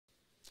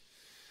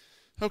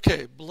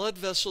Okay, blood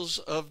vessels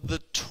of the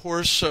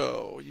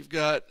torso. You've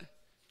got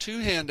two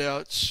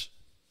handouts,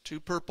 two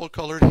purple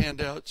colored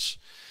handouts.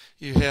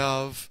 You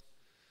have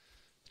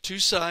two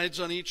sides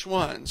on each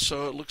one,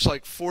 so it looks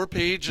like 4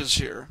 pages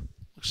here.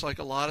 Looks like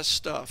a lot of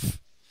stuff.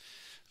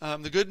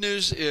 The good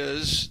news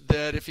is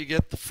that if you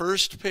get the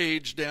first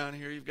page down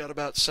here, you've got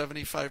about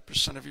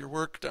 75% of your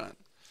work done.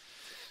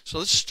 So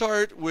let's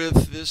start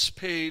with this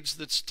page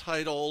that's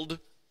titled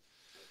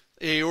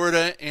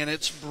Aorta and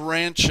its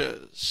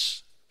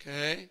Branches.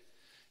 Okay?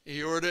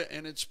 Aorta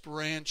and its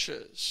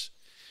branches.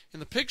 In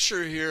the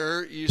picture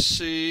here, you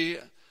see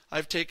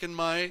I've taken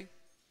my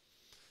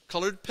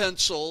colored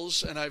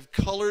pencils and I've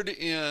colored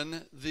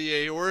in the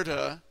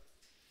aorta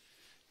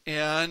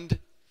and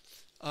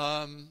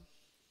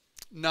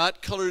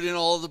not colored in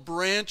all the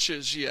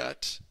branches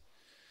yet.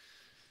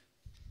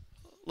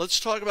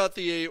 Let's talk about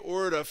the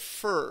aorta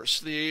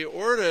first. The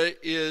aorta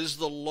is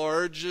the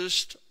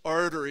largest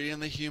artery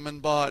in the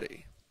human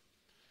body.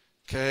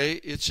 Okay,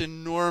 it's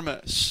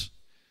enormous.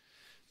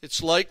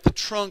 It's like the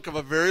trunk of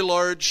a very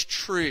large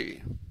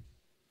tree,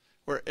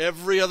 where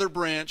every other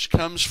branch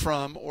comes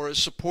from or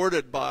is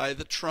supported by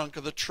the trunk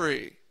of the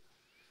tree.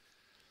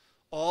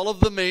 All of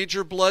the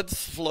major blood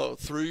flow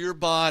through your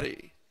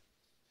body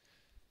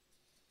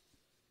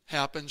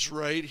happens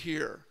right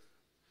here.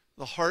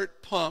 The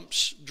heart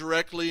pumps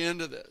directly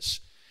into this.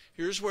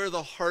 Here's where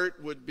the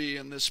heart would be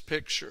in this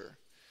picture.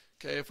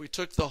 Okay, if we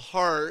took the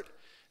heart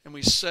and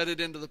we set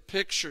it into the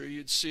picture,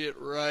 you'd see it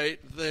right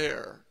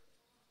there.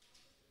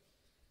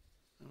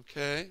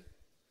 Okay?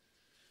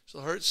 So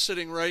the heart's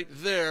sitting right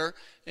there,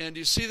 and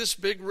you see this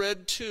big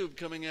red tube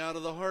coming out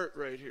of the heart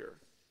right here.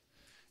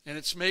 And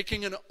it's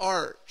making an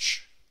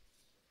arch.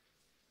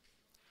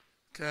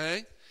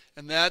 Okay?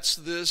 And that's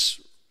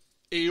this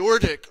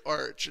aortic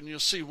arch. And you'll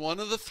see one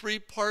of the 3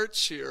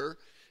 parts here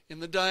in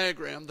the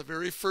diagram. The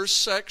very first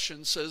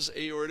section says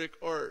aortic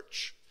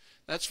arch.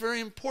 That's very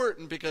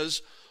important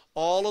because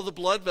all of the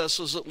blood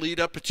vessels that lead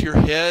up to your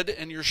head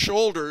and your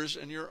shoulders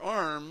and your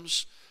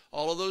arms,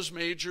 all of those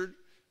major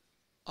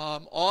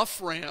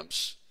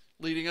off-ramps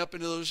leading up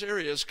into those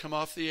areas come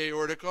off the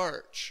aortic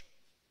arch.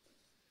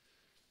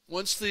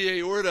 Once the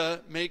aorta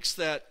makes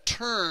that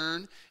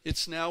turn,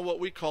 it's now what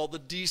we call the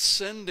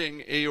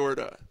descending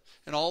aorta.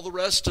 And all the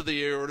rest of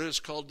the aorta is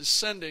called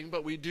descending,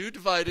 but we do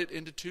divide it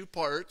into 2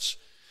 parts.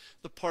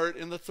 The part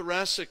in the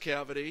thoracic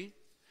cavity,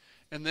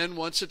 and then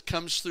once it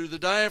comes through the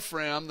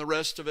diaphragm, the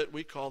rest of it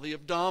we call the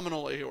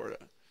abdominal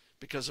aorta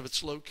because of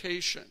its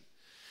location.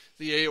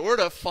 The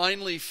aorta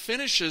finally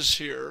finishes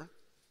here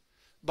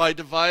by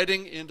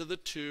dividing into the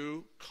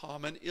 2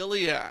 common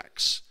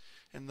iliacs.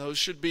 And those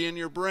should be in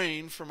your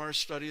brain from our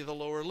study of the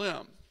lower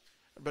limb.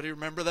 Everybody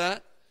remember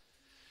that?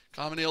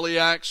 Common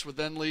iliacs would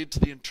then lead to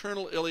the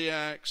internal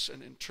iliacs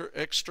and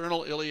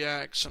external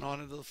iliacs and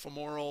on into the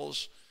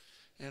femorals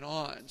and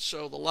on.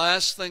 So the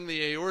last thing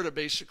the aorta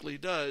basically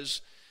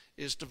does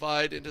is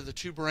divide into the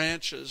 2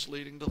 branches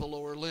leading to the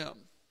lower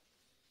limb.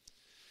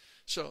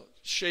 So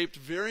shaped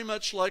very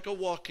much like a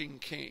walking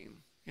cane.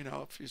 You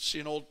know, if you see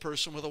an old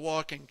person with a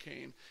walking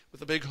cane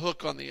with a big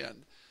hook on the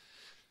end.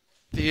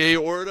 The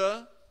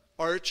aorta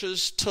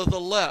arches to the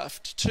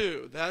left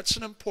too. That's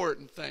an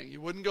important thing.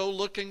 You wouldn't go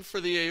looking for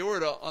the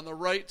aorta on the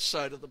right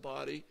side of the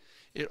body.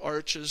 It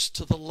arches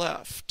to the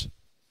left.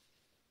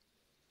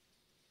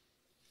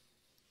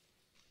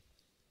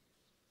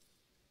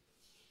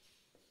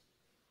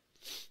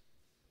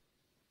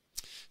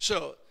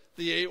 So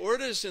the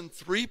aorta is in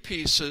 3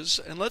 pieces,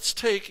 and let's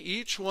take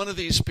each one of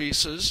these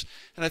pieces,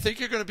 and I think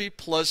you're going to be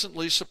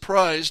pleasantly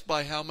surprised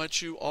by how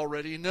much you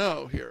already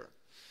know here.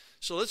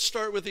 So let's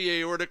start with the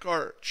aortic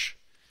arch.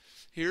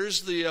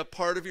 Here's the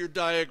part of your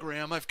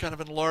diagram. I've kind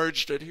of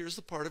enlarged it. Here's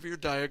the part of your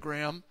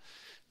diagram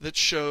that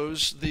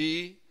shows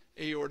the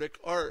aortic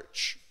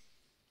arch.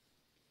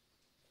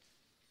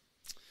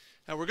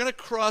 Now we're going to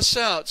cross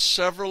out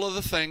several of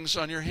the things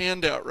on your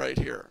handout right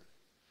here.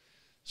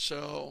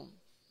 So,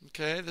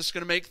 okay, this is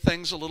going to make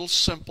things a little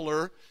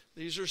simpler.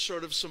 These are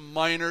sort of some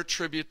minor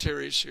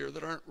tributaries here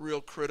that aren't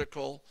real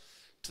critical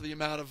to the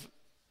amount of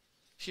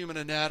human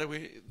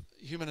anatomy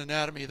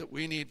that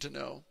we need to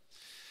know.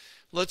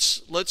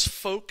 Let's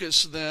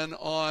focus then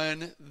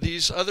on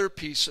these other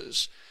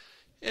pieces.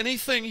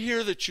 Anything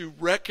here that you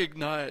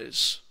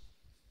recognize?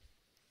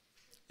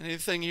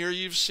 Anything here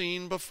you've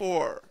seen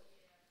before?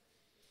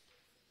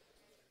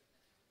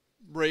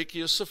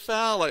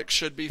 Brachiocephalic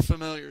should be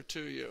familiar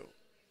to you.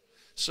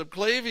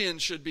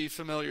 Subclavian should be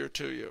familiar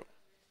to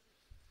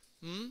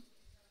you.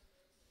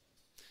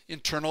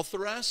 Internal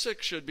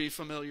thoracic should be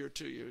familiar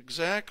to you.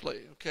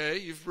 Exactly. Okay,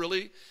 you've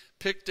really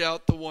picked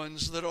out the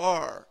ones that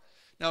are.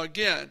 Now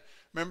again,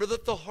 remember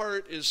that the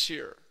heart is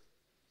here.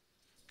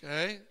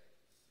 Okay?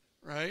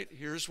 Right?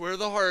 Here's where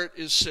the heart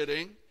is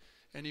sitting.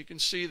 And you can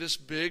see this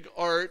big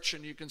arch,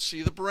 and you can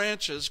see the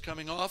branches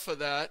coming off of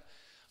that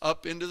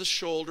up into the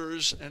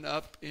shoulders and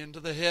up into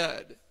the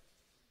head.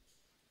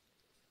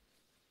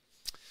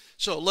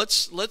 So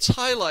let's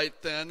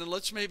highlight then, and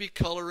let's maybe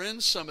color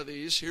in some of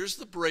these. Here's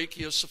the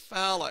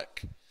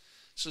brachiocephalic.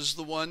 This is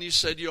the one you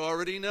said you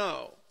already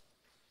know.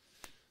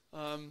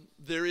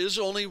 There is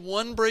only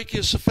one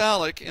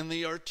brachiocephalic in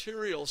the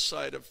arterial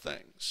side of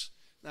things.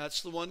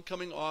 That's the one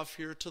coming off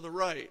here to the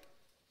right.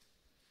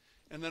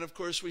 And then, of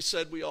course, we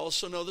said we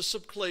also know the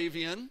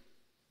subclavian. And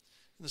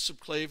the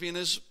subclavian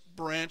is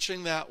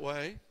branching that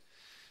way.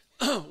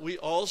 We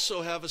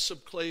also have a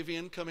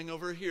subclavian coming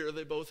over here.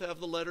 They both have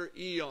the letter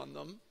E on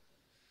them.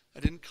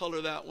 I didn't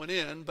color that one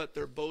in, but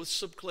they're both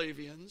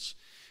subclavians.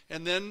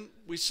 And then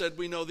we said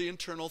we know the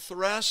internal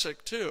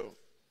thoracic too.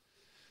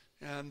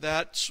 And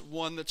that's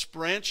one that's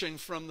branching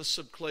from the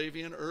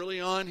subclavian early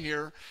on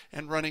here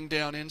and running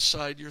down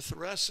inside your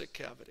thoracic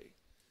cavity.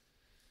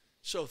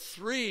 So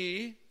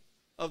 3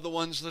 of the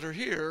ones that are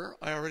here,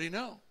 I already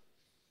know.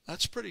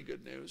 That's pretty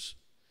good news.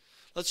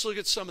 Let's look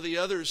at some of the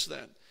others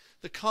then.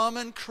 The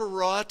common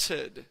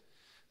carotid,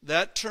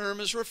 that term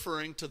is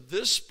referring to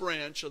this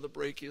branch of the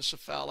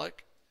brachiocephalic,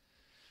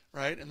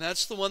 right? And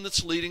that's the one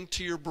that's leading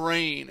to your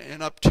brain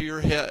and up to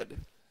your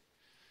head.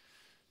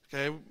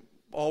 Okay,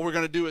 all we're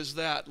going to do is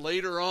that.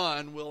 Later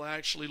on, we'll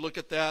actually look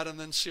at that and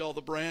then see all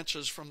the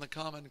branches from the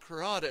common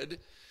carotid.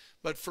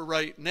 But for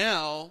right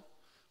now,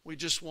 we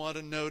just want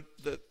to note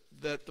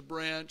that the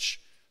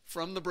branch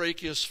from the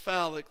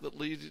brachiocephalic that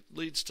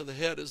leads to the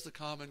head is the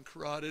common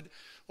carotid.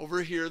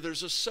 Over here,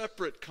 there's a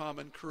separate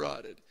common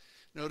carotid.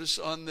 Notice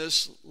on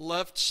this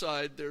left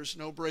side, there's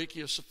no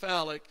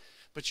brachiocephalic,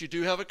 but you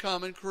do have a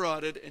common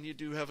carotid and you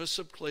do have a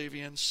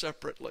subclavian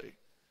separately.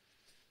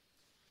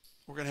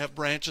 We're going to have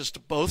branches to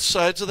both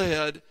sides of the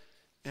head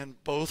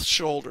and both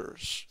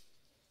shoulders.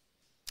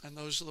 And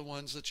those are the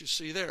ones that you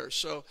see there.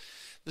 So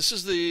this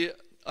is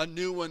a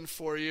new one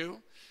for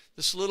you.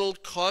 This little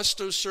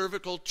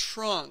costocervical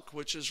trunk,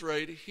 which is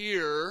right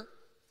here.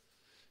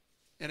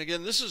 And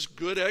again, this is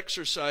good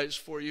exercise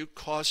for you.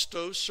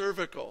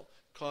 Costocervical.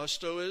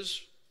 Costo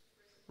is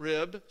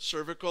rib,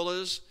 cervical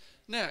is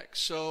neck.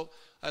 So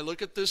I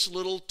look at this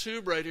little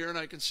tube right here and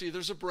I can see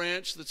there's a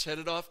branch that's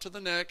headed off to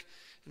the neck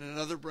and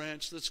another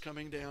branch that's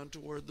coming down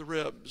toward the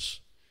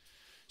ribs.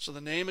 So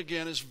the name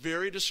again is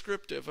very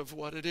descriptive of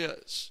what it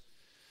is.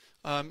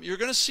 You're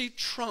going to see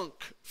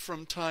trunk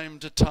from time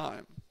to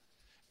time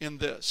in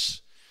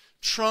this.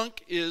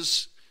 Trunk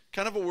is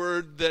kind of a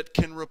word that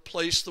can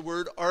replace the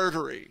word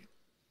artery.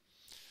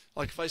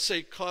 Like if I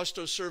say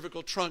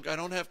costocervical trunk, I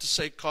don't have to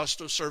say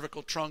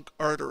costocervical trunk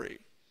artery.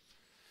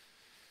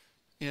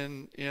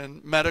 In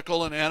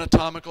medical and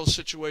anatomical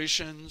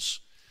situations,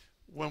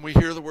 when we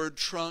hear the word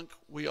trunk,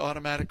 we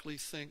automatically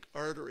think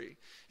artery.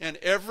 And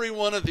every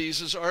one of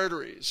these is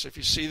arteries. If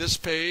you see this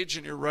page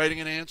and you're writing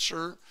an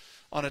answer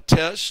on a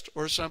test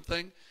or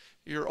something,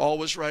 you're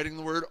always writing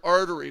the word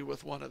artery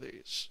with one of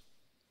these.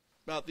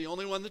 About the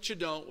only one that you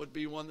don't would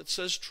be one that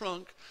says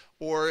trunk,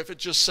 or if it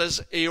just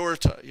says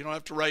aorta. You don't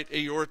have to write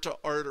aorta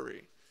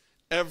artery.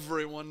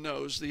 Everyone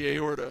knows the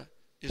aorta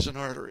is an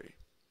artery.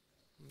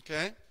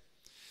 Okay?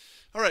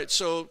 All right,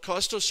 so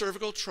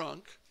costocervical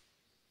trunk.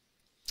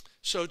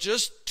 So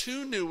just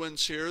 2 new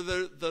ones here.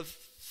 The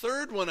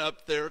third one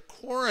up there,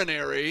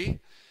 coronary.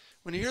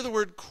 When you hear the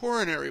word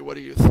coronary, what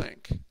do you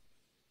think?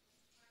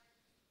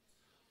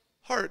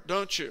 Heart,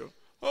 don't you?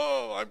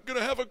 Oh, I'm going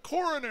to have a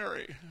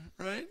coronary,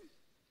 right?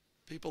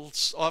 People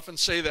often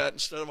say that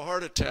instead of a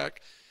heart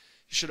attack.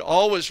 You should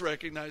always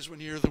recognize when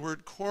you hear the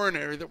word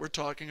coronary that we're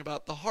talking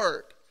about the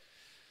heart.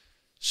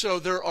 So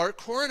there are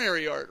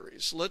coronary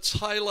arteries. Let's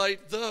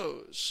highlight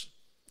those.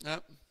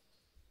 Yep.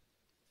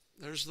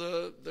 There's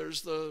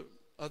the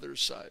other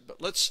side.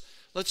 But let's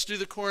do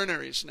the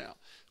coronaries now.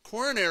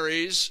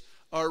 Coronaries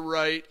are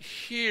right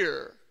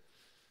here.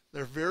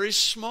 They're very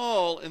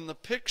small in the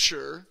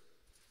picture,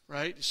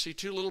 right? You see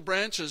 2 little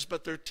branches,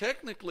 but they're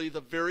technically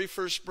the very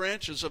first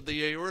branches of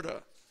the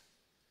aorta.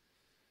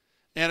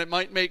 And it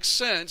might make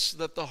sense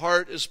that the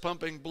heart is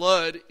pumping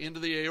blood into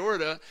the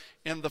aorta,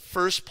 and the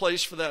first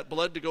place for that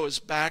blood to go is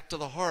back to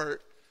the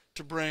heart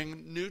to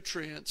bring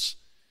nutrients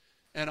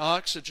and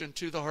oxygen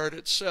to the heart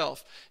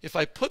itself. If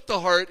I put the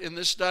heart in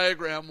this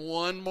diagram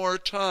one more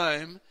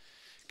time,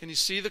 can you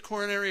see the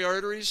coronary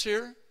arteries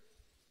here?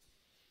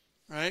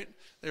 Right?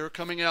 They were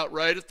coming out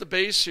right at the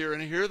base here,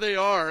 and here they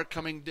are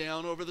coming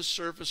down over the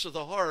surface of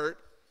the heart,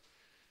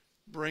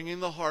 bringing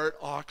the heart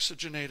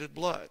oxygenated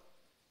blood.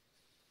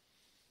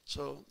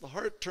 So the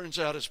heart, turns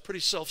out, is pretty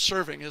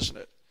self-serving, isn't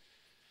it?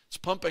 It's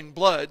pumping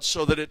blood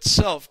so that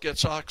itself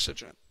gets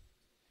oxygen.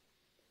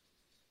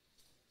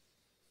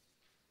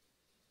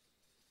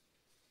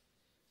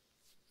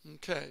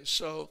 Okay,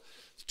 so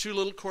 2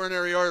 little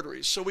coronary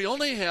arteries. So we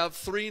only have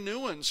 3 new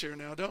ones here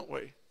now, don't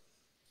we?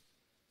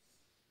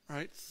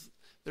 Right?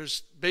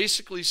 There's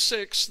basically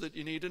 6 that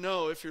you need to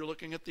know if you're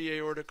looking at the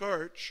aortic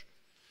arch.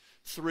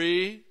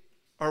 3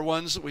 are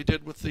ones that we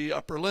did with the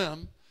upper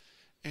limb,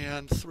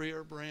 and 3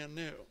 are brand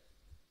new.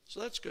 So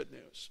that's good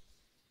news.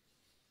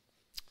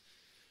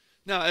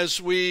 Now,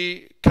 as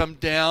we come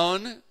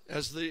down,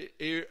 as the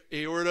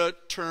aorta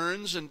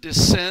turns and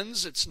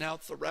descends, it's now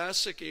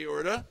thoracic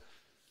aorta.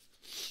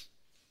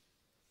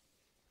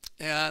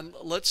 And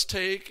let's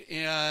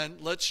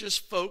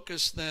just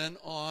focus then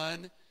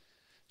on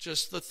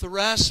just the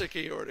thoracic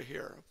aorta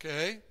here,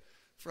 okay?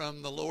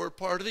 from the lower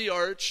part of the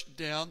arch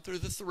down through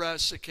the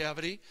thoracic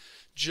cavity.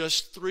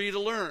 Just 3 to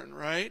learn,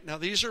 right? Now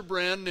these are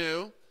brand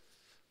new.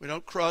 We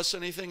don't cross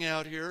anything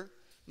out here.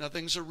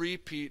 Nothing's a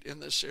repeat in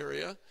this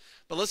area.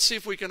 But let's see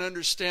if we can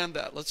understand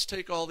that. Let's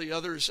take all the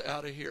others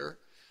out of here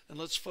and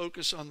let's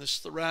focus on this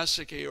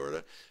thoracic aorta.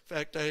 In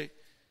fact, I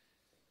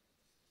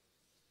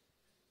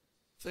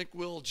think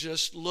we'll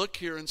just look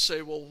here and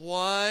say, well,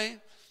 why?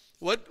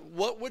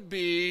 What would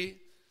be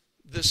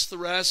this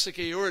thoracic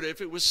aorta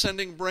if it was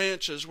sending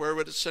branches? Where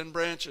would it send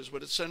branches?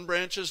 Would it send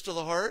branches to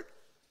the heart?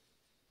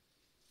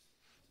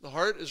 The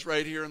heart is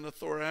right here in the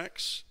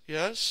thorax.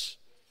 Yes?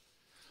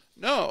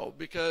 No,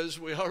 because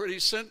we already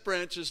sent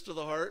branches to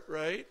the heart,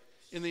 right,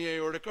 in the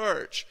aortic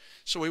arch.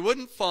 So we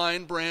wouldn't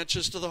find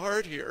branches to the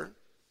heart here.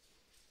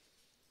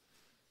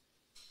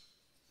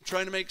 I'm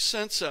trying to make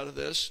sense out of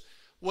this.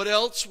 What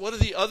else? What are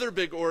the other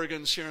big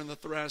organs here in the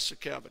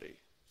thoracic cavity?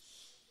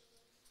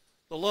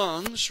 The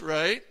lungs,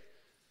 right?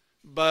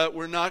 But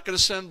we're not going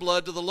to send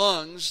blood to the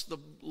lungs. The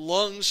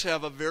lungs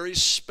have a very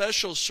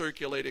special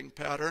circulating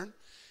pattern.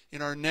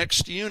 In our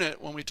next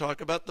unit, when we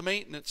talk about the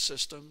maintenance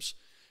systems,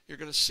 you're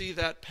going to see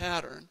that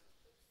pattern.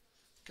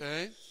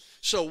 Okay?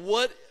 So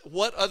what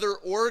other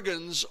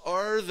organs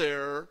are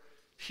there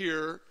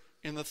here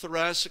in the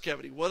thoracic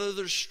cavity? What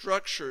other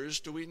structures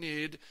do we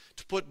need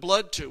to put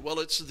blood to? Well,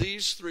 it's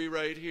these 3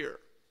 right here.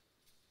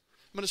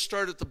 I'm going to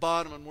start at the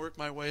bottom and work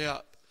my way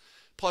up.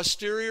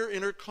 Posterior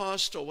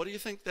intercostal. What do you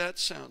think that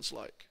sounds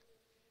like?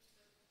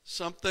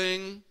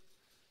 Something...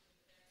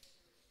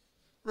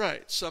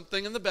 Right,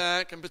 something in the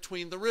back and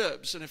between the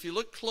ribs. And if you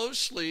look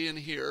closely in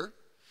here,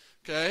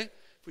 okay,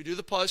 if we do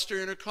the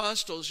posterior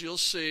intercostals, you'll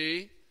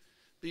see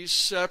these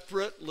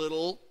separate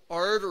little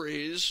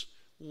arteries,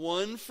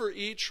 one for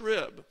each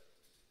rib.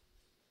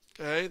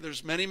 Okay,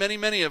 there's many, many,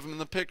 many of them in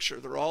the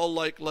picture. They're all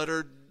like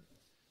letter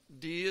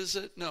D, is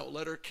it? No,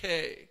 letter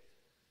K.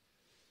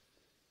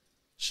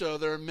 So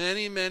there are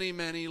many, many,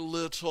 many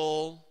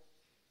little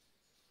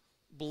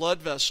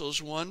blood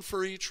vessels, one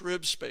for each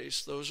rib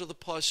space. Those are the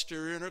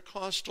posterior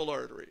intercostal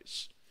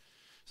arteries.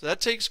 So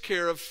that takes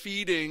care of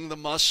feeding the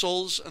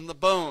muscles and the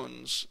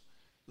bones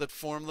that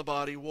form the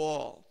body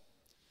wall.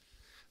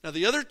 Now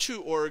the other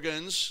 2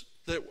 organs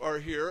that are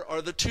here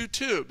are the 2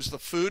 tubes, the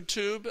food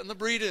tube and the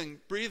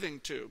breathing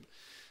tube.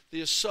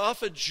 The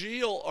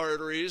esophageal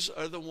arteries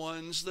are the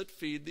ones that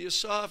feed the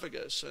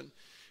esophagus. And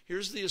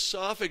here's the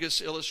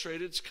esophagus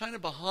illustrated. It's kind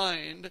of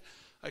behind.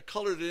 I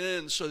colored it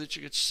in so that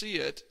you could see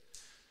it.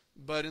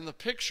 But in the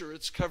picture,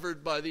 it's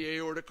covered by the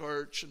aortic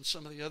arch and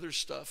some of the other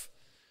stuff.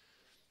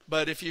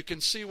 But if you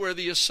can see where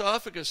the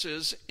esophagus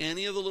is,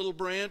 any of the little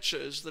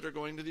branches that are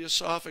going to the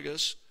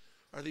esophagus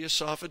are the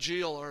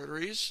esophageal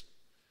arteries.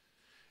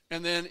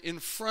 And then in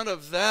front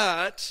of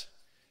that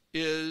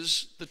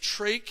is the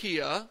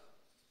trachea.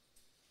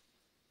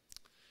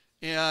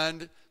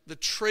 And the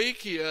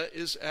trachea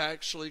is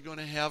actually going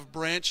to have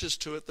branches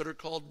to it that are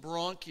called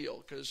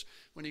bronchial, because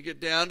when you get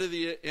down to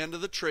the end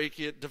of the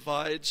trachea, it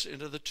divides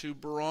into the 2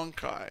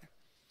 bronchi.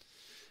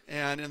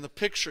 And in the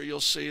picture, you'll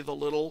see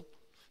the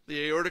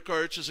aortic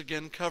arch is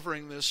again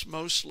covering this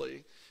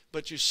mostly,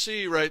 but you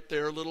see right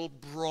there little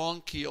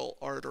bronchial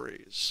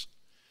arteries.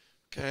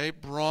 Okay,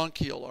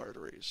 bronchial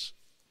arteries.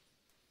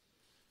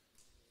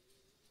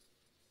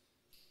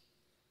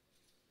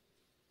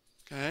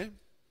 Okay,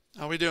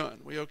 how we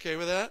doing? We okay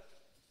with that?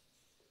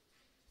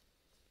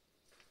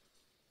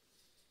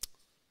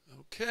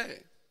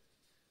 Okay.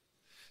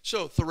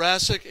 So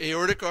thoracic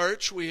aortic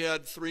arch, we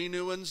had 3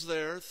 new ones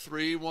there,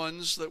 3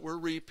 ones that were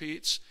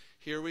repeats.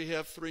 Here we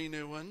have 3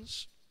 new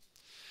ones.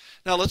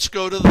 Now let's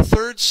go to the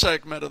 3rd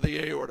segment of the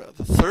aorta.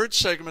 The 3rd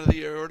segment of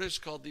the aorta is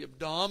called the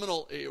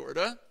abdominal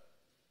aorta.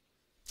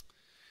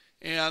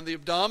 And the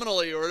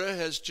abdominal aorta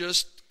has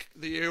just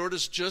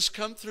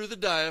come through the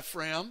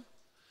diaphragm.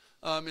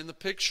 In the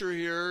picture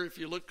here, if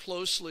you look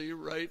closely,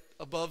 right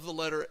above the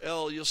letter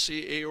L, you'll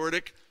see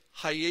aortic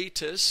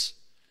hiatus.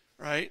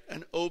 Right,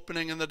 an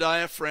opening in the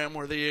diaphragm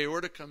where the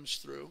aorta comes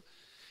through.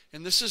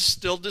 And this is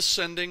still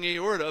descending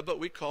aorta, but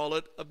we call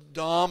it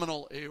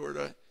abdominal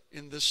aorta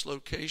in this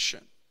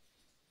location.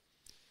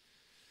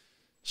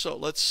 So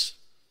let's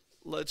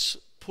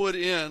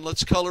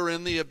color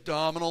in the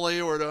abdominal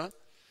aorta. In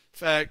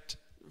fact,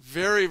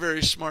 very,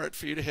 very smart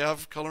for you to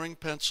have coloring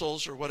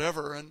pencils or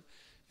whatever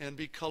and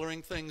be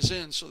coloring things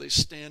in so they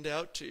stand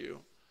out to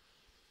you.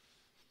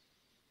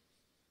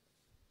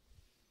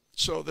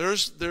 So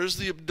there's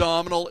the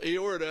abdominal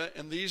aorta,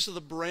 and these are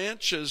the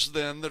branches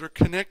then that are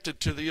connected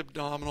to the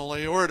abdominal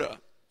aorta.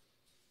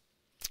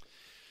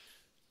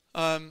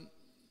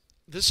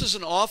 This is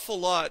an awful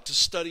lot to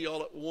study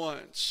all at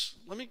once.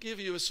 Let me give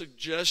you a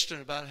suggestion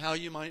about how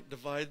you might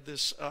divide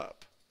this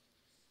up.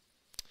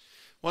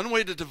 One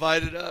way to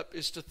divide it up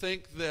is to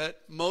think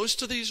that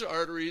most of these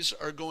arteries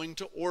are going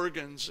to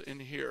organs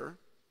in here.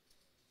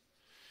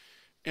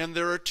 And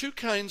there are 2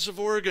 kinds of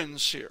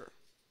organs here.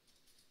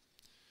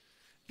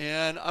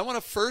 And I want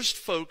to first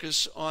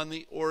focus on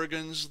the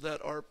organs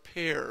that are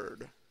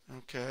paired,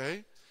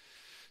 okay?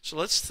 So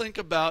let's think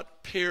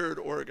about paired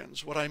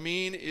organs. What I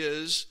mean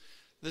is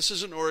This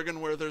is an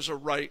organ where there's a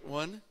right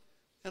one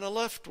and a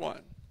left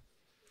one.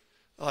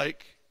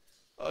 Like,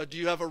 do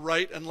you have a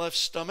right and left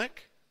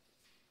stomach?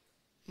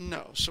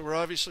 No, so we're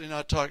obviously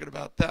not talking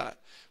about that.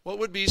 What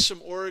would be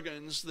some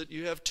organs that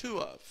you have two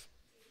of?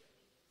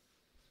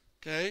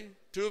 Okay,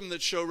 two of them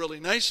that show really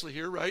nicely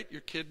here, right?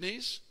 Your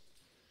kidneys.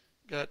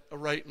 Got a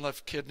right and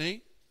left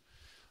kidney.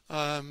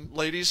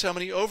 Ladies, how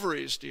many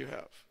ovaries do you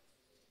have?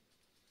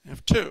 You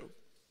have two,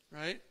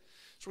 right?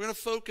 So we're going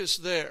to focus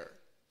there.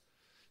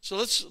 So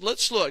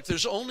let's look.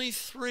 There's only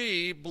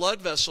 3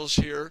 blood vessels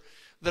here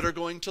that are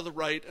going to the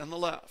right and the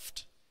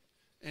left.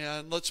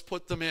 And let's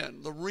put them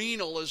in. The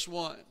renal is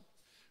one,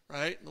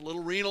 right? The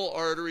little renal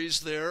arteries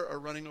there are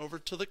running over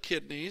to the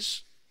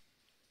kidneys.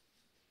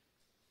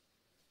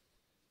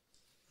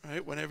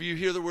 Right? Whenever you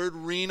hear the word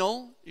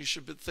renal, you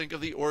should think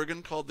of the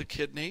organ called the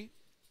kidney.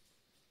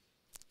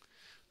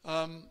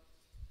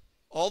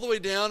 All the way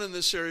down in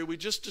this area, we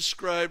just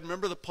described,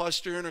 remember the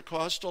posterior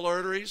intercostal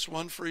arteries,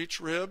 one for each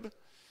rib?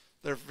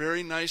 They're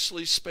very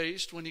nicely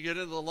spaced. When you get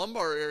into the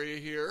lumbar area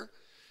here,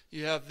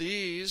 you have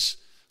these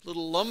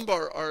little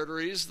lumbar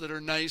arteries that are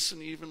nice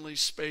and evenly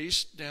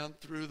spaced down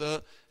through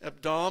the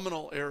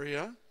abdominal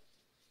area.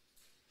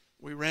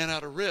 We ran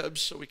out of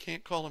ribs, so we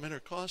can't call them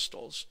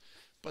intercostals,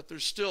 but they're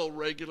still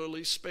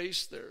regularly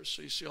spaced there.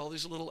 So you see all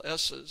these little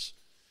S's.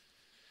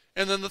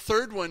 And then the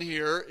third one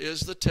here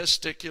is the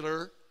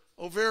testicular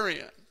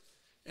ovarian.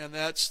 And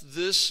that's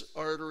this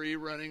artery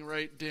running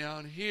right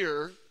down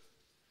here,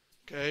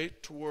 okay,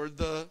 toward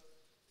the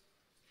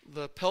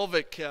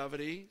pelvic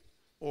cavity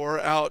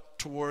or out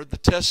toward the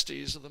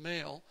testes of the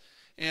male.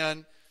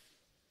 And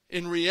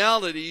in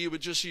reality, you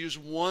would just use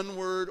one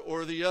word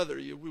or the other.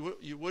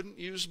 You wouldn't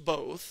use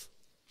both.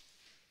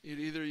 You'd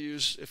either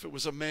use, if it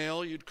was a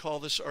male, you'd call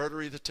this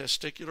artery the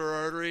testicular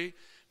artery.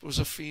 If it was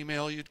a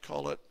female, you'd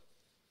call it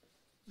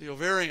the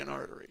ovarian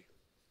artery.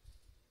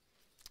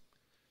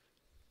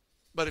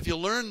 But if you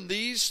learn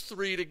these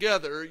 3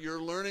 together,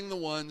 you're learning the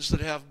ones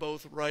that have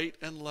both right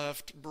and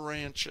left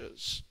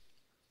branches.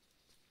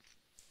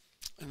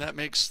 And that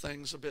makes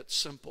things a bit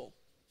simple.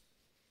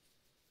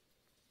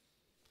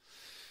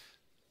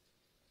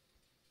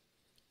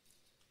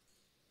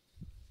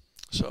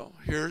 So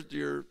here,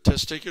 your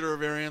testicular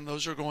ovarian,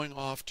 those are going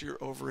off to your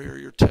ovary or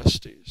your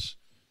testes.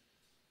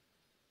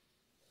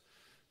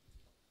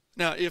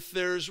 Now, if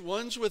there's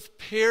ones with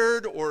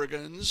paired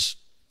organs,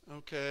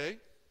 okay,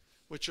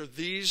 which are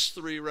these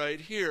 3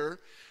 right here,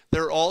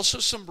 there are also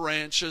some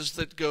branches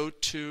that go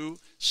to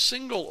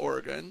single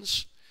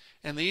organs,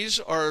 and these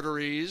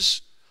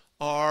arteries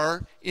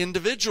are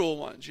individual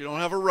ones. You don't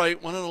have a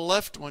right one and a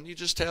left one, you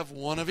just have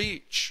one of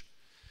each.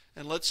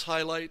 And let's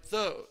highlight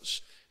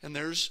those. And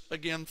there's,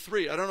 again,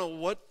 3. I don't know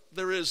what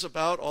there is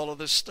about all of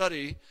this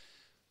study,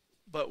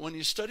 but when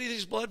you study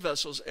these blood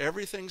vessels,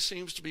 everything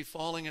seems to be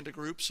falling into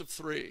groups of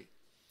 3.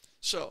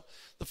 So,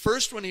 the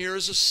first one here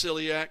is a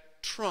celiac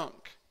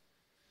trunk.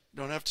 You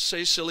don't have to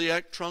say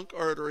celiac trunk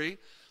artery.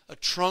 A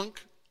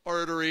trunk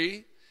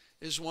artery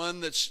is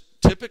one that's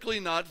typically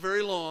not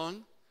very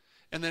long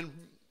and then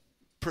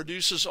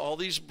produces all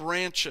these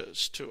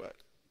branches to it.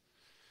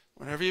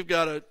 Whenever you've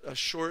got a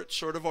short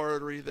sort of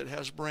artery that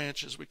has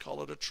branches, we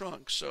call it a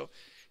trunk. So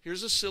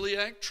here's a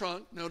celiac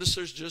trunk. Notice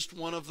there's just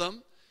one of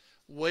them,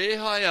 way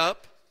high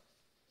up,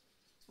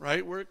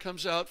 right where it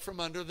comes out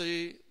from under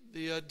the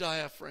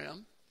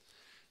diaphragm.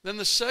 Then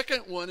the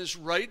second one is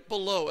right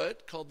below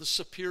it, called the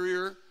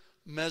superior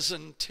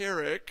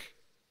mesenteric.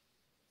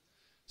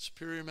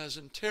 Superior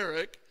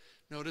mesenteric.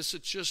 Notice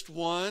it's just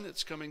one.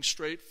 It's coming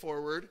straight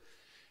forward.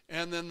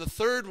 And then the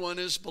third one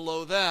is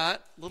below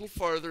that, a little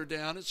farther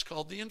down. It's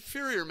called the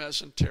inferior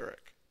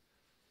mesenteric.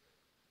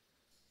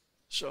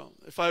 So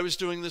if I was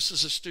doing this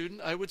as a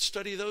student, I would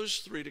study those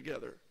 3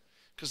 together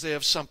because they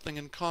have something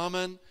in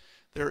common.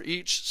 They're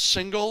each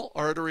single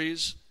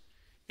arteries,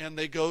 and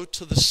they go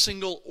to the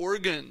single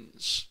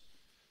organs.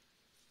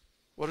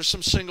 What are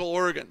some single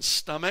organs?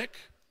 Stomach.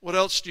 What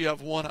else do you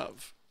have one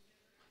of?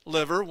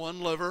 Liver,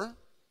 one liver.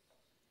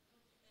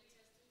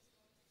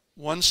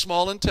 One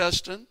small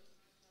intestine.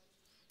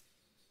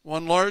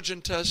 One large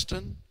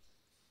intestine,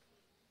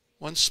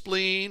 one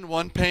spleen,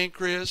 one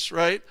pancreas,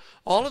 right?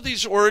 All of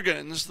these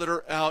organs that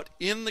are out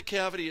in the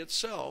cavity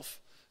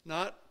itself,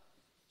 not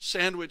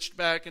sandwiched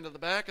back into the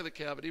back of the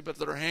cavity, but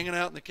that are hanging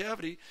out in the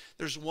cavity,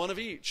 there's one of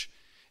each.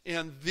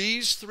 And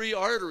these 3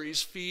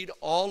 arteries feed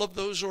all of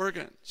those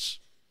organs.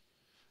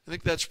 I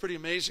think that's pretty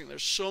amazing.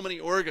 There's so many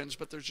organs,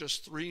 but there's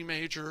just 3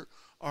 major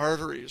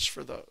arteries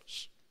for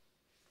those.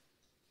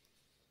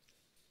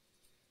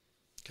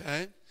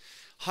 Okay?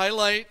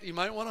 Highlight, you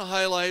might want to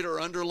highlight or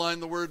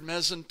underline the word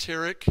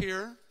mesenteric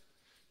here.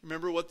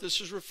 Remember what this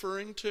is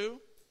referring to?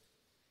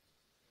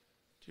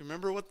 Do you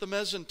remember what the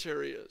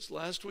mesentery is?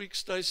 Last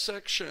week's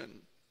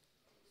dissection.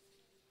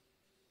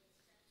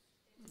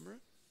 Remember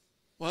it?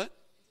 What?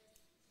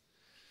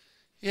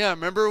 Yeah,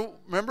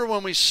 remember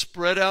when we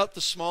spread out the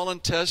small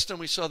intestine,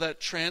 we saw that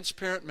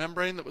transparent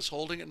membrane that was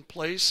holding it in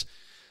place?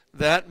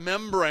 That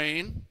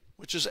membrane,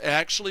 which is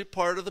actually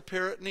part of the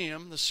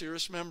peritoneum, the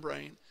serous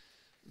membrane,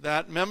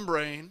 that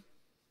membrane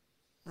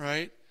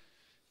right,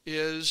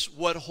 is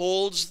what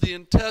holds the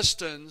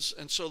intestines,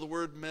 and so the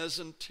word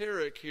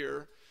mesenteric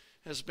here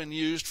has been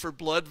used for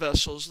blood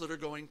vessels that are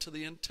going to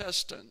the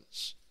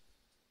intestines.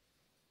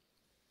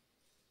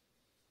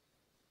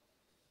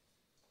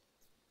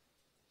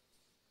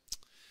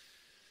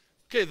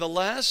 Okay, the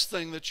last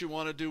thing that you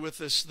want to do with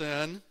this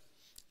then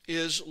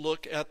is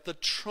look at the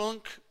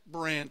trunk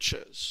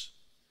branches.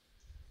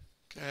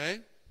 Okay,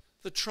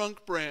 the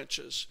trunk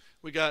branches.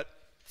 We got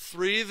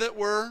 3 that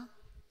were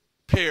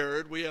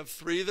paired. We have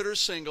 3 that are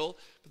single.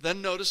 But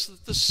then notice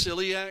that the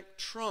celiac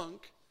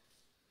trunk,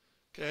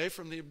 okay,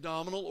 from the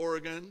abdominal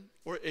organ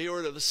or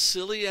aorta, the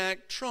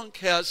celiac trunk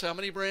has how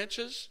many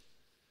branches?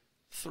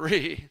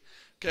 3.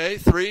 Okay,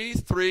 3,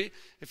 3.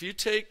 If you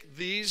take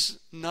these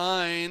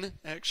 9,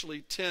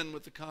 actually 10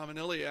 with the common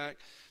iliac,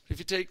 if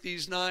you take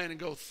these 9 and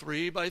go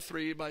 3 by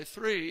 3 by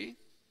 3,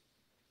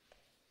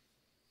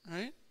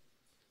 right?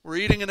 We're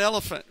eating an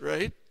elephant,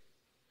 right?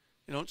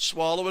 You don't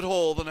swallow it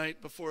whole the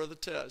night before the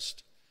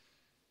test.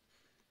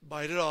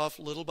 Bite it off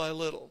little by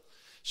little.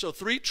 So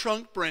 3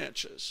 trunk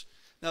branches.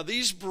 Now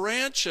these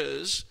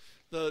branches,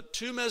 the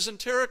 2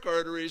 mesenteric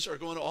arteries are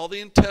going to all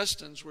the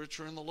intestines, which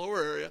are in the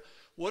lower area.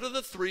 What are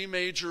the 3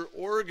 major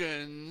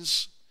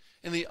organs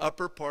in the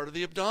upper part of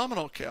the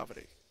abdominal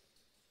cavity?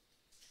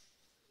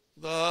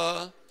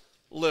 The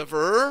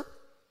liver,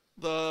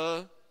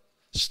 the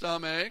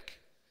stomach,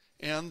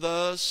 and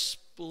the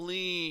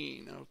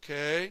spleen,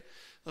 okay?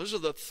 Those are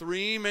the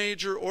 3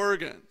 major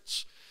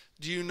organs.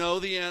 Do you know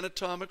the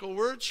anatomical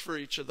words for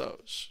each of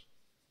those?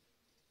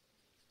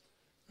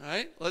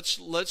 Right?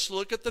 Let's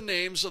look at the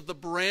names of the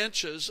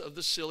branches of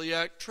the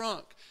celiac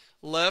trunk.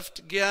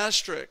 Left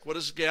gastric. What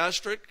is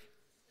gastric?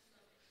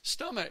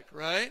 Stomach,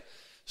 right?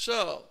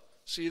 So,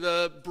 see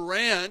the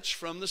branch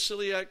from the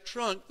celiac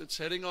trunk that's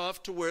heading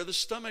off to where the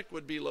stomach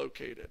would be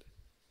located.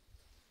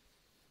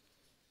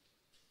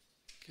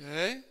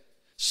 Okay?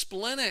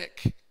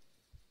 Splenic.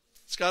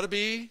 It's got to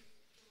be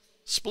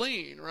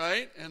spleen,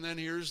 right? And then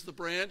here's the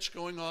branch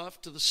going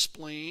off to the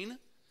spleen.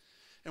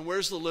 And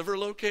where's the liver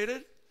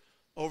located?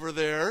 Over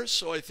there.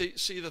 So I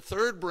see the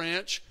 3rd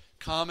branch,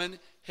 common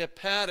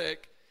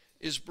hepatic,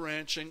 is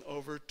branching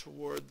over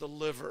toward the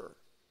liver.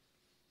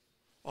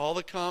 All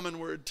the common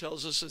word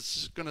tells us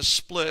it's going to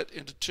split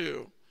into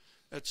 2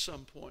 at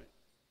some point.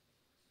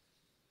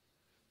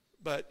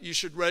 But you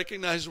should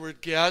recognize the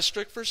word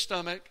gastric for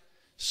stomach,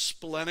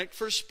 splenic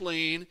for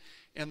spleen,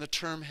 and the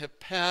term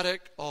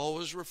hepatic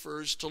always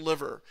refers to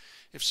liver.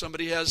 If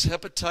somebody has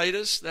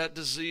hepatitis, that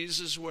disease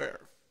is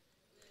where?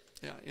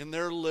 Yeah, in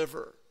their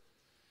liver.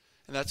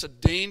 And that's a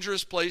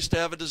dangerous place to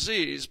have a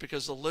disease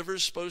because the liver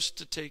is supposed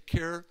to take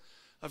care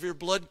of your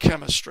blood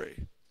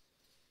chemistry.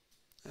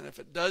 And if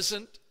it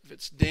doesn't, if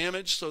it's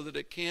damaged so that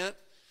it can't,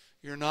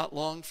 you're not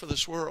long for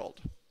this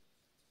world.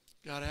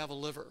 Got to have a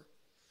liver.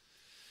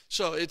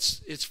 So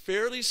it's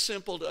fairly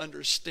simple to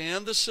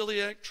understand the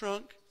celiac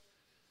trunk.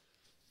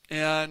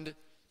 And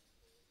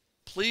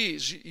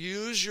please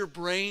use your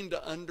brain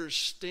to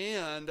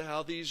understand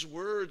how these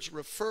words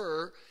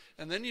refer.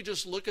 And then you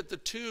just look at the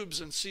tubes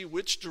and see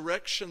which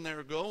direction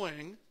they're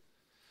going.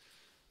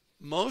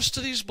 Most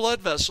of these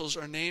blood vessels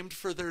are named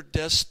for their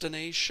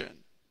destination.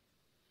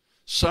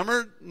 Some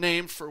are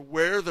named for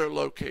where they're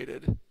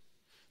located,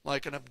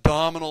 like an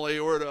abdominal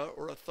aorta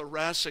or a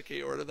thoracic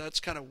aorta. That's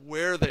kind of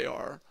where they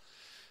are.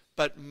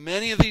 But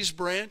many of these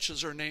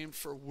branches are named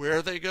for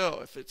where they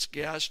go. If it's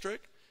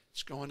gastric,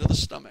 it's going to the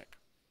stomach.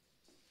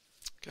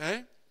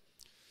 Okay?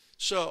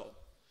 So,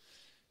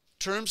 in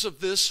terms of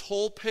this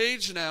whole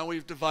page now,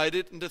 we've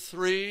divided it into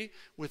 3.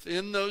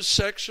 Within those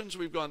sections,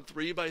 we've gone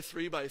 3 by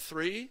 3 by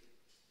 3.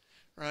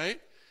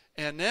 Right?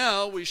 And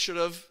now we should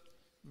have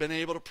been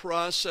able to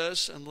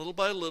process and little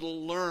by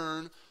little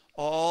learn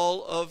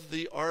all of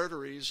the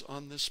arteries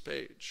on this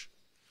page.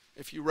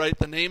 If you write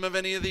the name of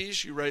any of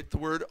these, you write the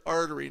word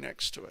artery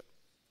next to it.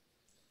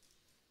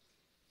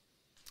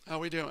 How are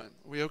we doing?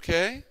 Are we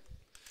okay?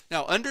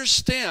 Now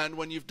understand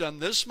when you've done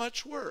this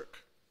much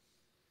work,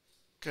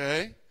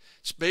 okay,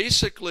 it's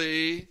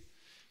basically,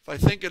 if I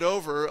think it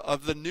over,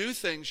 of the new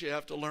things you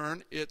have to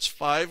learn, it's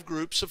 5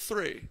 groups of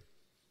 3.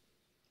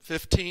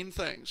 15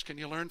 things. Can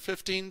you learn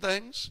 15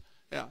 things?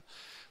 Yeah.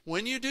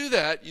 When you do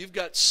that, you've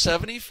got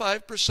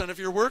 75% of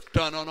your work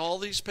done on all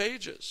these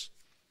pages.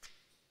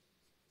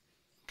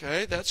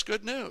 Okay, that's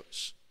good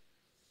news.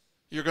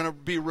 You're going to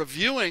be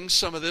reviewing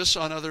some of this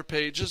on other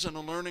pages and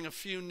learning a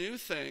few new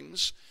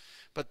things,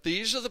 but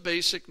these are the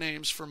basic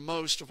names for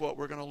most of what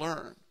we're going to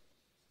learn.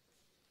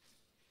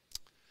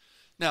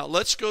 Now,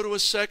 let's go to a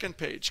second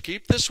page.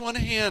 Keep this one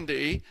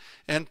handy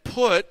and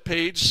put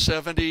page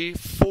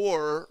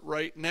 74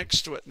 right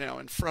next to it now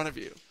in front of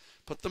you.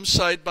 Put them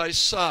side by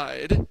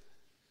side.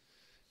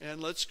 And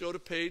let's go to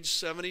page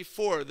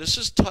 74. This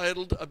is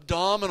titled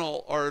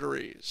Abdominal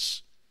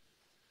Arteries.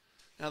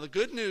 Now, the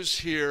good news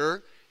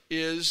here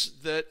is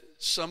that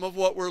some of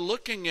what we're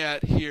looking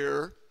at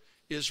here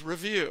is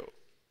review,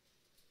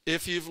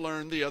 if you've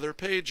learned the other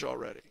page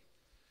already.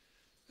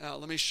 Now,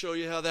 let me show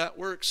you how that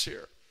works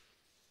here.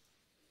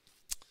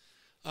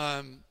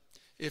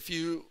 If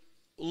you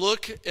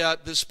look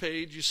at this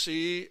page, you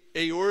see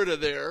aorta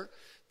there.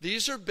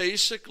 These are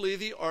basically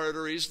the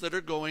arteries that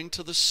are going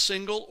to the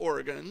single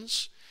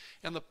organs.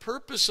 And the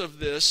purpose of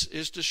this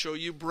is to show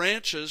you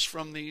branches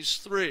from these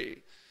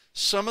three.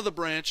 Some of the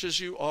branches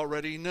you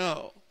already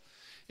know.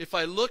 If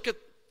I look at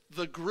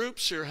the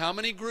groups here, how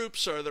many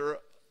groups are there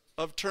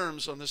of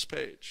terms on this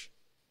page?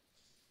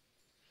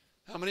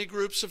 How many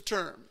groups of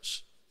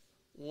terms?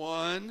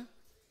 1,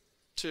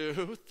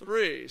 2,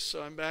 3.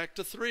 So I'm back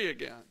to 3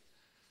 again.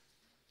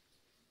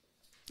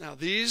 Now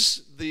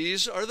these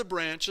are the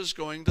branches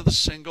going to the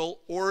single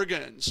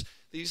organs.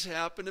 These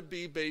happen to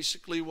be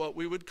basically what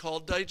we would call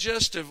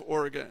digestive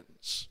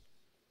organs.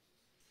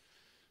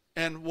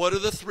 And what are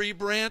the 3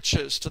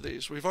 branches to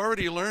these? We've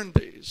already learned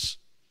these.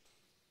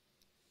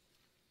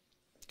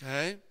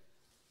 Okay?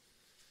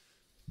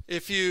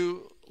 If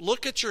you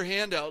look at your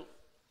handout,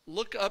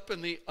 look up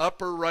in the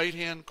upper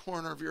right-hand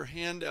corner of your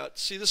handout.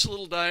 See this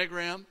little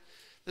diagram?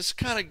 This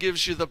kind of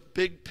gives you the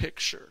big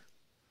picture,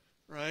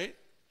 right?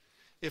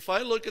 If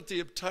I look at the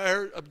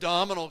entire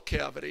abdominal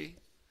cavity,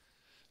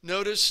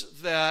 notice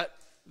that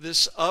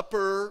this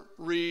upper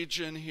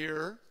region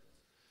here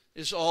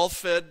is all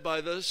fed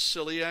by the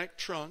celiac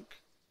trunk,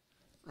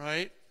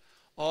 right?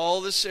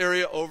 All this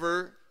area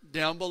over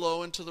down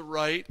below and to the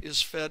right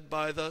is fed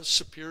by the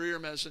superior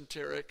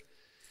mesenteric,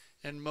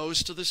 and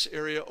most of this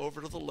area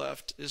over to the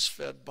left is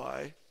fed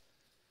by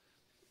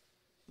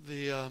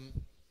the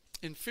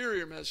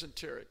inferior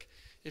mesenteric.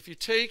 If you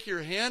take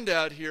your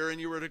handout here and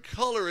you were to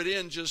color it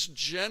in just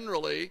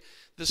generally,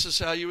 this is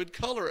how you would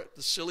color it.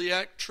 The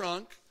celiac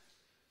trunk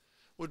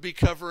would be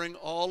covering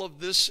all of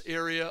this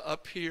area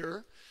up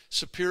here,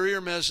 superior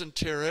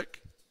mesenteric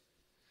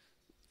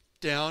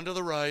down to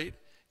the right,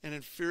 and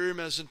inferior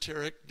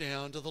mesenteric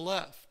down to the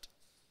left.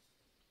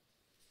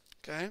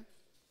 Okay?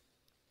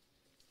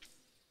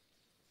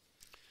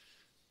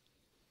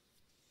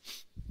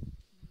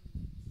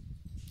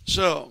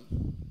 So,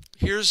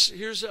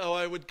 here's how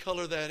I would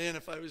color that in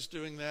if I was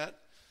doing that.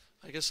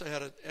 I guess I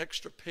had an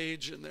extra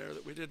page in there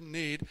that we didn't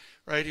need.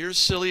 Right, here's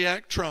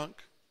celiac trunk.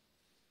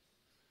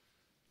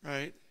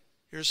 Right,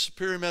 here's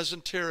superior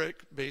mesenteric,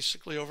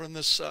 basically over on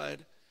this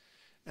side.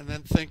 And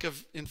then think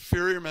of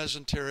inferior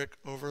mesenteric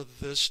over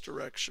this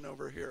direction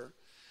over here.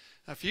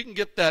 Now, if you can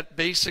get that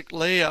basic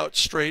layout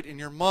straight in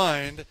your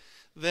mind,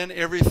 then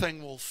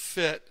everything will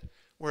fit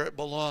where it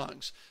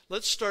belongs.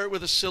 Let's start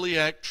with a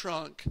celiac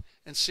trunk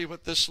and see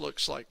what this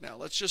looks like now.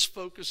 Let's just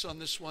focus on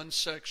this one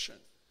section.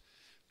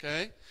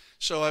 Okay?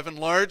 So I've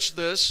enlarged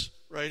this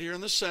right here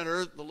in the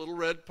center, the little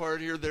red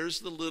part here. There's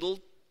the little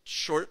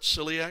short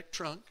celiac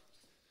trunk.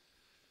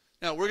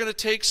 Now we're going to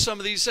take some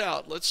of these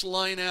out. Let's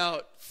line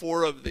out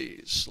 4 of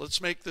these.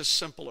 Let's make this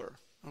simpler.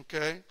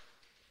 Okay?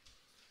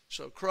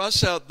 So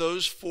cross out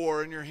those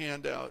 4 in your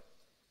handout.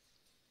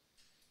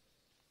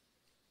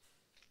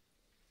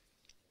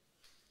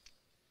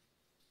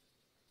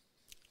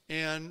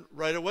 And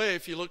right away,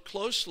 if you look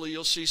closely,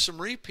 you'll see some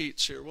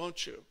repeats here,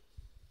 won't you?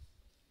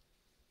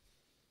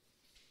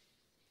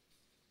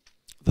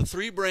 The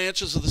 3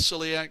 branches of the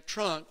celiac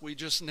trunk we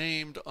just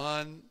named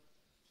on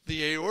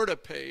the aorta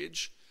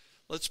page.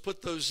 Let's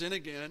put those in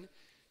again.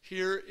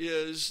 Here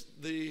is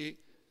the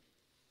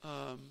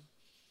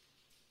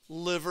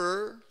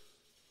liver,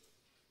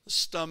 the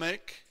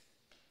stomach,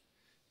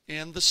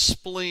 and the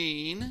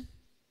spleen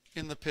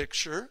in the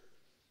picture,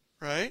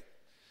 right?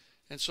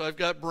 And so I've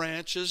got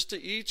branches to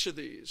each of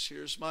these.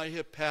 Here's my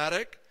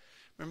hepatic.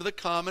 Remember, the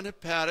common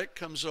hepatic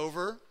comes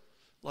over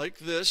like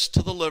this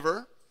to the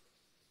liver.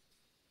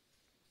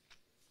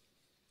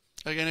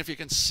 Again, if you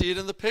can see it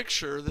in the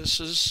picture, this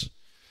is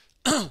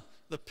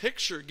the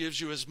picture gives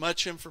you as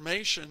much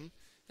information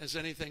as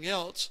anything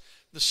else.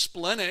 The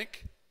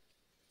splenic,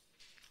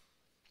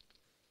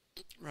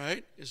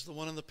 right, is the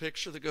one in the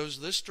picture that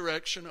goes this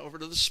direction over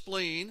to the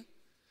spleen.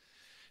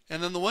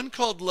 And then the one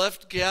called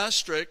left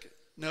gastric,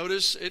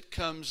 notice it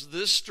comes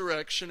this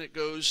direction. It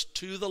goes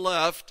to the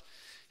left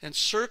and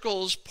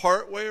circles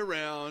partway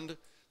around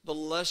the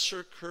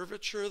lesser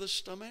curvature of the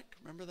stomach.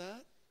 Remember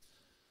that?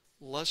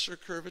 Lesser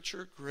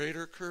curvature,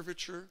 greater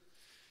curvature,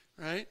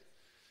 right?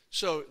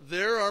 So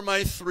there are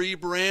my 3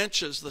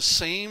 branches, the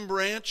same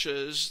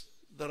branches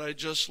that I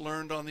just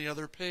learned on the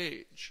other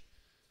page.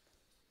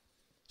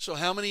 So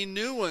how many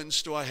new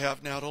ones do I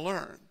have now to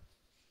learn?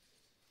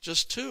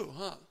 Just 2,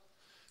 huh?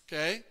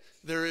 Okay,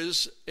 there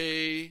is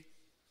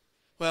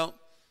well,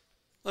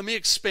 let me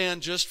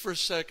expand just for a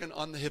second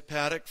on the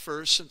hepatic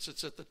first, since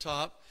it's at the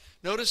top.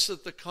 Notice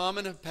that the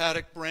common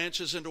hepatic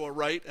branches into a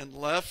right and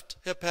left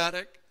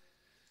hepatic.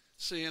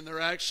 See, and they're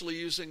actually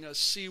using a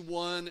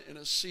C1 and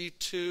a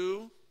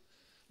C2.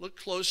 Look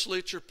closely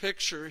at your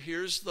picture.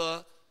 Here's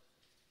the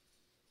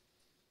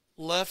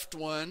left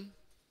one,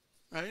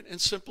 right? And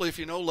simply, if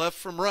you know left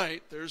from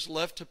right, there's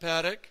left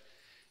hepatic,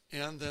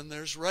 and then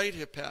there's right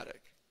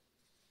hepatic,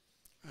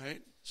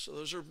 right? So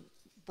those are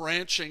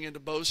branching into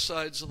both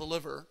sides of the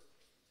liver.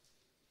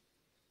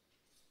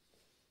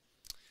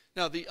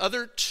 Now, the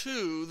other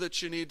 2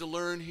 that you need to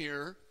learn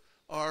here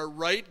are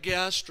right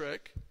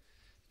gastric,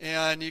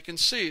 and you can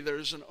see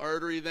there's an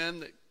artery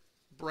then that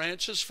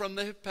branches from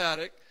the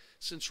hepatic.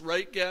 Since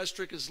right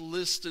gastric is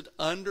listed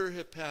under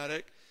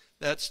hepatic,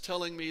 that's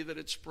telling me that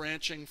it's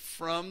branching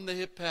from the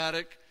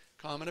hepatic,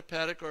 common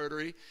hepatic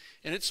artery,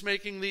 and it's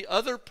making the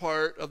other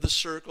part of the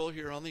circle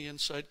here on the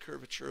inside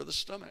curvature of the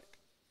stomach.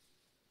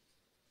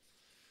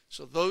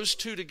 So those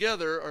two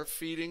together are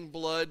feeding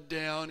blood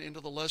down into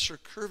the lesser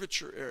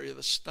curvature area of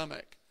the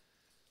stomach.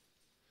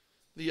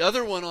 The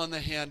other one on the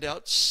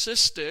handout,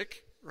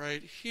 cystic,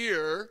 right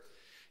here,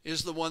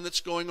 is the one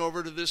that's going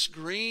over to this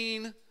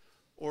green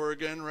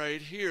organ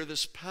right here,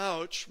 this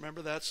pouch.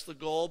 Remember, that's the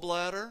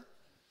gallbladder,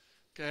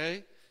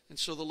 okay? And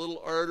so the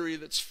little artery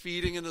that's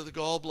feeding into the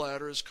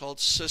gallbladder is called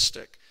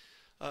cystic.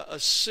 A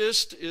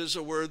cyst is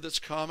a word that's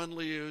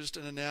commonly used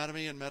in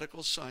anatomy and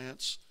medical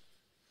science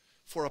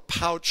for a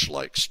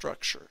pouch-like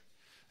structure.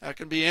 That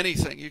can be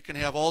anything. You can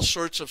have all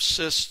sorts of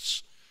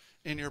cysts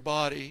in your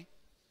body,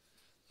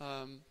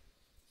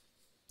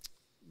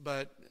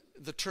 but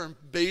the term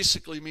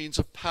basically means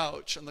a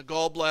pouch, and the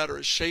gallbladder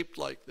is shaped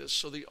like this.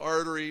 So the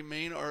artery,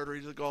 main artery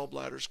of the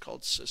gallbladder is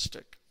called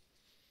cystic.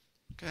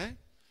 Okay?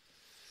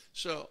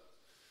 So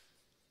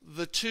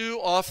the two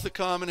off the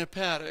common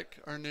hepatic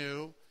are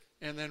new,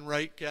 and then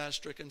right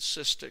gastric and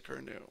cystic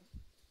are new.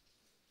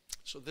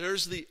 So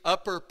there's the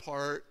upper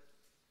part,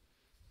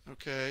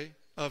 okay,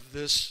 of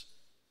this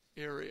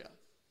area.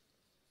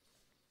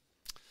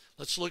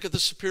 Let's look at the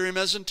superior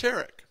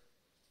mesenteric.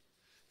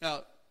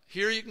 Now,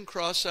 here you can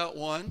cross out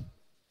one.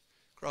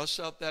 Cross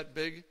out that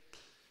big.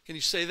 Can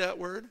you say that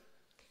word?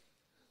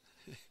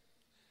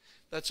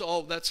 That's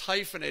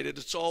hyphenated.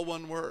 It's all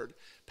one word.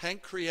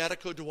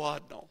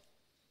 Pancreaticoduodenal.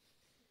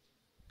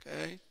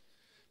 Okay?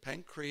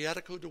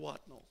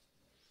 Pancreaticoduodenal.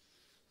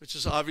 Which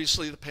is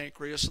obviously the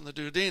pancreas and the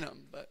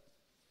duodenum. But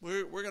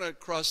we're going to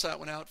cross that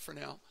one out for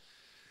now.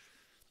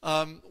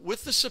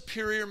 With the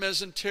superior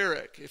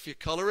mesenteric, if you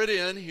color it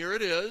in, here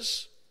it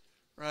is,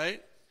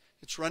 right?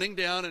 It's running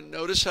down, and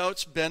notice how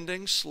it's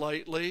bending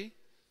slightly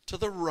to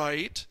the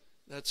right.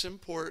 That's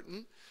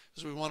important,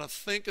 because we want to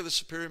think of the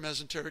superior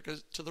mesenteric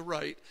as to the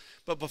right.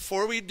 But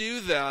before we do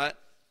that,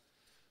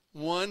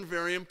 one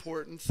very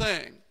important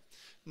thing.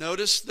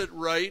 Notice that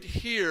right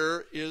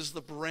here is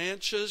the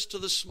branches to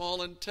the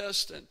small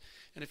intestine.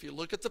 And if you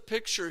look at the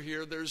picture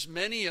here, there's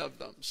many of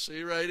them.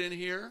 See right in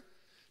here?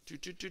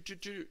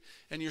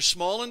 And your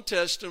small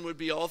intestine would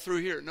be all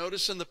through here.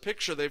 Notice in the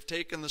picture they've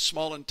taken the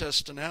small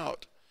intestine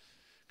out,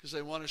 because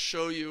they want to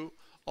show you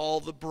all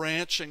the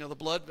branching of the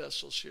blood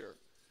vessels here.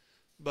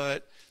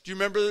 But do you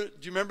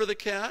remember the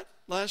cat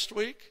last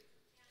week?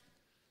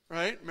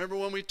 Right? Remember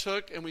when we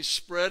took and we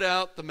spread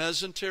out the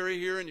mesentery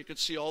here, and you could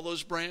see all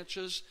those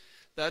branches?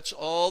 That's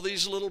all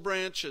these little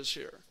branches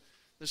here.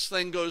 This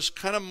thing goes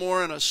kind of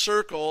more in a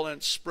circle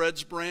and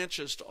spreads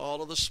branches to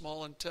all of the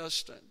small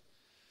intestine.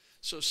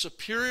 So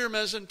superior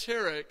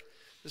mesenteric,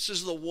 this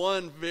is the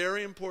one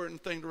very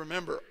important thing to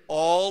remember.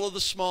 All of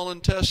the small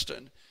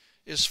intestine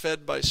is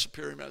fed by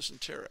superior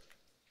mesenteric.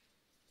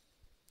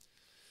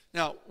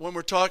 Now, when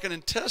we're talking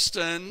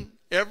intestine,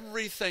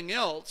 everything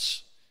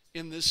else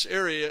in this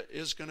area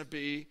is going to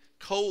be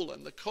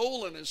colon. The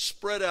colon is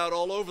spread out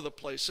all over the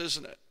place,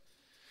 isn't it?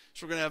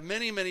 So we're going to have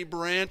many, many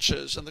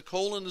branches, and the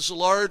colon is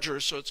larger,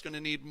 so it's going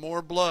to need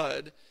more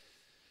blood.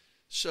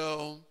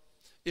 So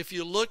if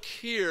you look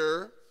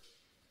here,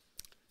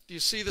 do you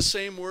see the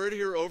same word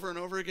here over and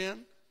over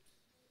again?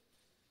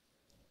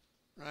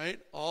 Right?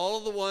 All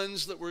of the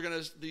ones that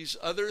these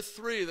other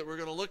three that we're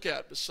going to look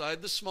at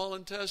beside the small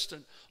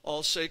intestine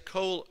all say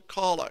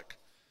colic.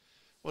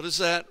 What does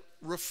that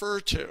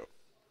refer to?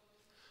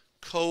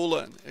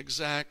 Colon,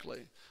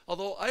 exactly.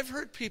 Although I've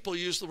heard people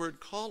use the word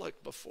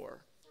colic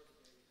before.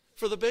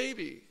 For the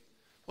baby.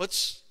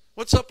 What's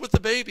up with the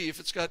baby if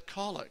it's got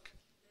colic?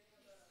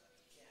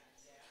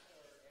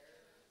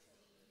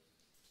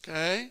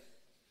 Okay?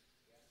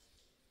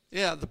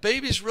 Yeah, the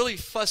baby's really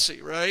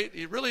fussy, right?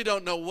 You really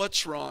don't know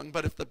what's wrong,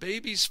 but if the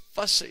baby's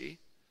fussy,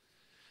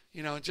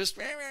 just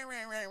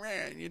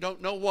and you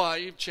don't know why,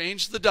 you've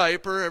changed the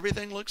diaper,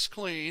 everything looks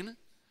clean,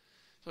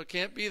 so it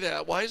can't be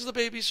that. Why is the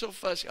baby so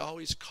fussy? Oh,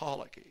 he's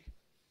colicky,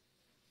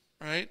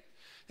 right?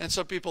 And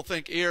some people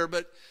think ear,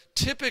 but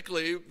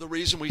typically the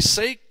reason we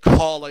say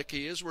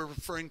colicky is we're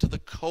referring to the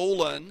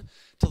colon,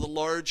 to the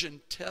large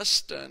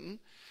intestine,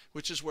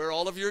 which is where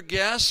all of your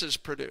gas is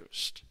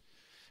produced.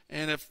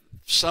 And if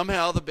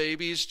somehow the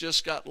baby's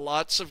just got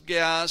lots of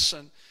gas,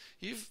 and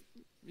if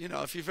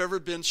you've ever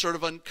been sort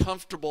of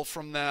uncomfortable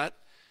from that,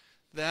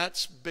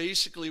 that's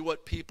basically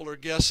what people are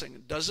guessing.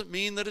 It doesn't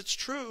mean that it's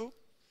true,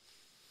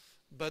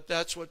 but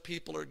that's what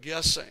people are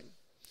guessing.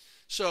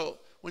 So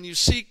when you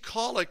see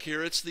colic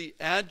here, it's the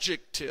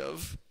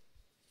adjective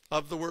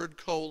of the word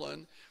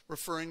colon,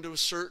 referring to a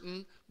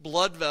certain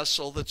blood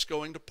vessel that's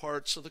going to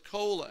parts of the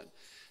colon.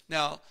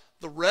 Now,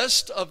 the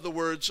rest of the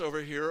words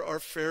over here are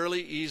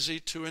fairly easy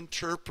to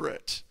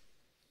interpret.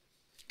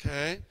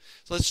 Okay?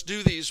 So let's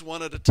do these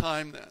one at a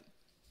time then.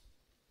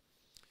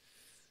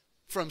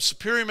 From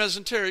superior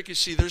mesenteric, you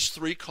see there's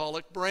three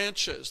colic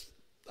branches.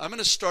 I'm going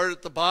to start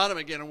at the bottom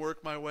again and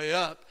work my way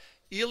up.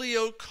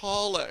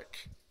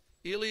 Ileocolic.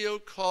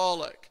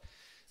 Ileocolic.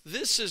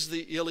 This is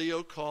the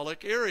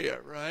ileocolic area,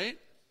 right?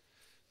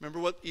 Remember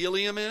what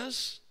ileum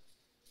is?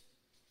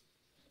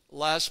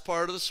 Last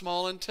part of the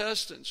small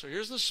intestine. So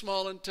here's the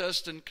small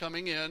intestine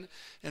coming in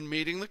and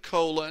meeting the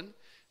colon.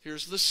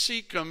 Here's the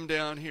cecum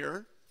down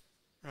here,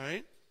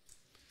 right?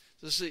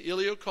 This is the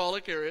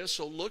ileocolic area.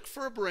 So look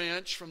for a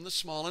branch from the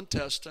small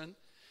intestine,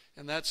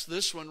 and that's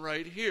this one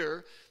right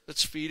here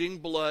that's feeding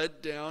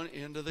blood down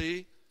into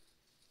the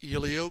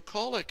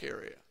ileocolic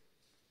area.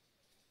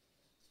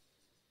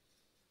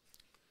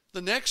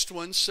 The next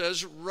one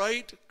says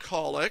right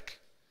colic.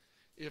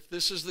 If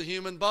this is the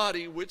human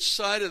body, which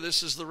side of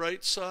this is the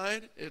right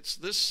side? It's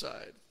this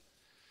side.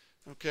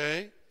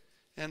 Okay?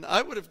 And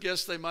I would have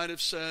guessed they might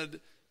have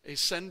said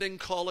ascending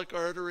colic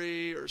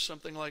artery or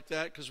something like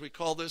that, because we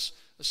call this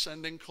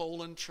ascending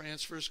colon,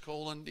 transverse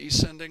colon,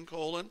 descending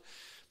colon.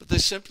 But they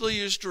simply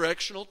use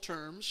directional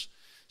terms.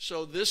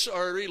 So this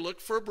artery, look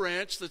for a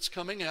branch that's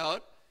coming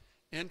out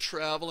and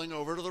traveling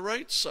over to the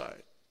right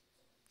side.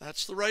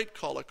 That's the right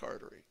colic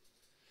artery.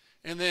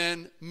 And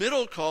then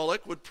middle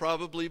colic would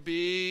probably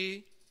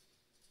be,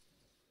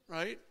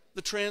 right,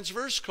 the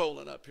transverse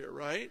colon up here,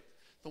 right?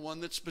 The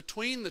one that's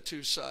between the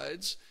two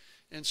sides.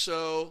 And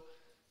so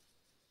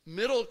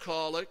middle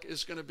colic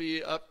is going to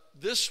be up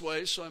this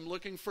way. So I'm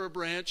looking for a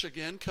branch,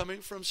 again,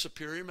 coming from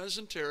superior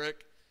mesenteric.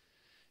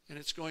 And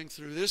it's going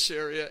through this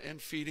area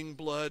and feeding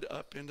blood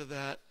up into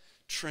that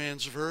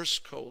transverse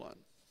colon.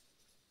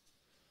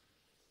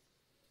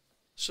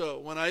 So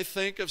when I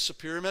think of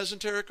superior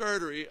mesenteric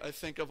artery, I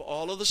think of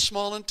all of the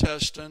small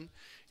intestine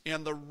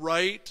and the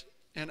right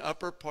and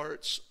upper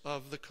parts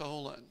of the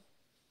colon.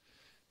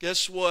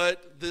 Guess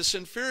what this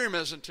inferior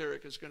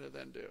mesenteric is going to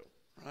then do,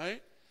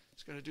 right?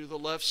 It's going to do the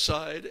left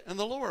side and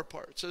the lower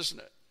parts,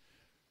 isn't it?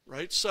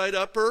 Right side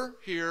upper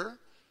here,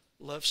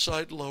 left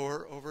side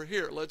lower over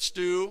here. Let's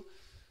do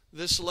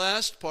this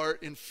last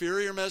part,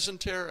 inferior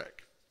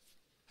mesenteric.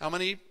 How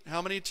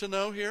many to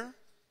know here?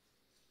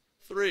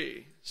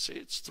 3. See,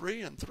 it's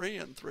 3 and 3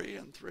 and 3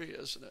 and 3,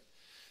 isn't it?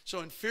 So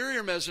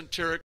inferior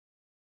mesenteric